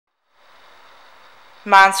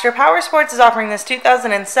Monster Powersports is offering this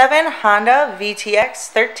 2007 Honda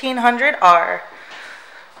VTX 1300R.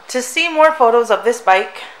 To see more photos of this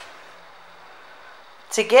bike,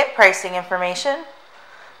 to get pricing information,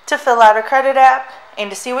 to fill out a credit app, and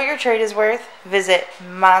to see what your trade is worth, visit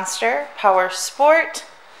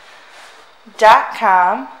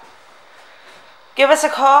monsterpowersport.com. Give us a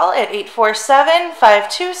call at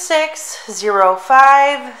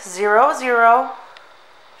 847-526-0500.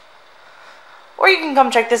 Or you can come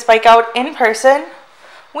check this bike out in person.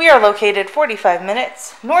 We are located 45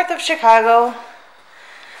 minutes north of Chicago,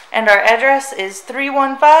 and our address is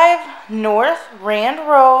 315 North Rand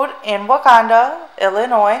Road in Wauconda,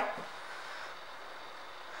 Illinois.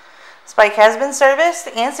 This bike has been serviced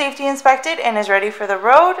and safety inspected and is ready for the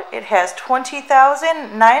road. It has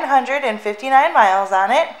 20,959 miles on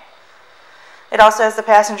it. It also has the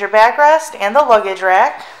passenger backrest and the luggage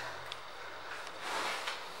rack.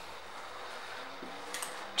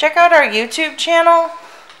 Check out our YouTube channel,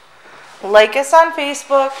 like us on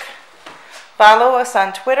Facebook, follow us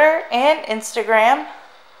on Twitter and Instagram.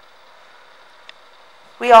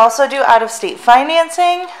 We also do out-of-state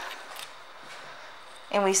financing,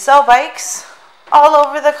 and we sell bikes all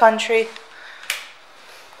over the country.